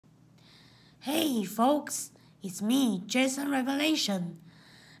Hey folks, it's me, Jason Revelation.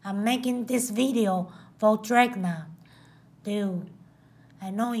 I'm making this video for Dragna. Dude,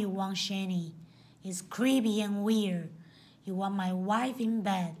 I know you want Shanny. It's creepy and weird. You want my wife in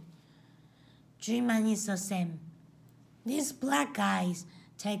bed. Dreamin' is the same. These black guys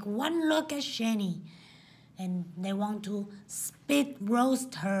take one look at Shanny and they want to spit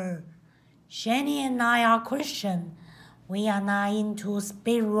roast her. Shanny and I are Christian. We are not into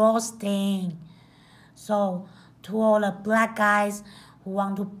spit roasting. So, to all the black guys who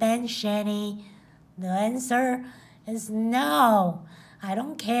want to ban Shanny, the answer is no. I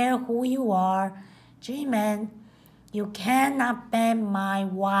don't care who you are. G-Man, you cannot ban my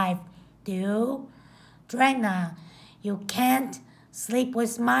wife, dude. Dragna, you can't sleep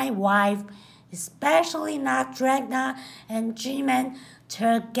with my wife, especially not Dragna and G-Man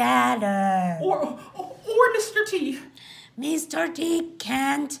together. Or Mr. T. Mr. T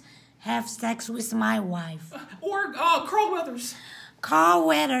can't have sex with my wife. Or Carl Weathers. Carl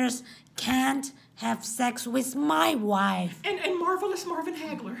Weathers can't have sex with my wife. And Marvelous Marvin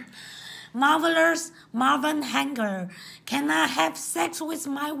Hagler. Marvelous Marvin Hagler cannot have sex with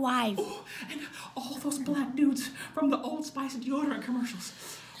my wife. Oh, and all those black dudes from the Old Spice deodorant commercials.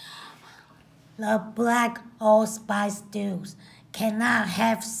 The black Old Spice dudes cannot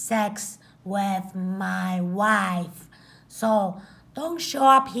have sex with my wife. So don't show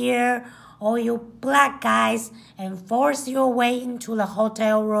up here, all you black guys, and force your way into the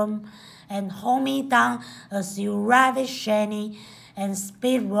hotel room and hold me down as you ravish Shanny and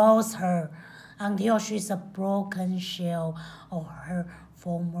spit roast her until she's a broken shell of her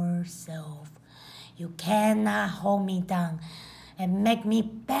former self. You cannot hold me down and make me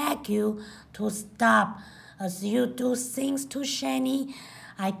beg you to stop as you do things to Shanny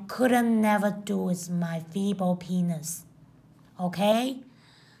I couldn't never do with my feeble penis. Okay?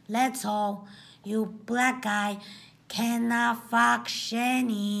 That's all. You black guy cannot fuck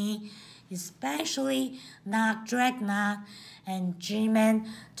Shanny, especially not Dragna and G-Man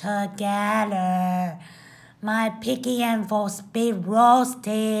together. My piggy and for spit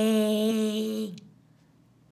roasting.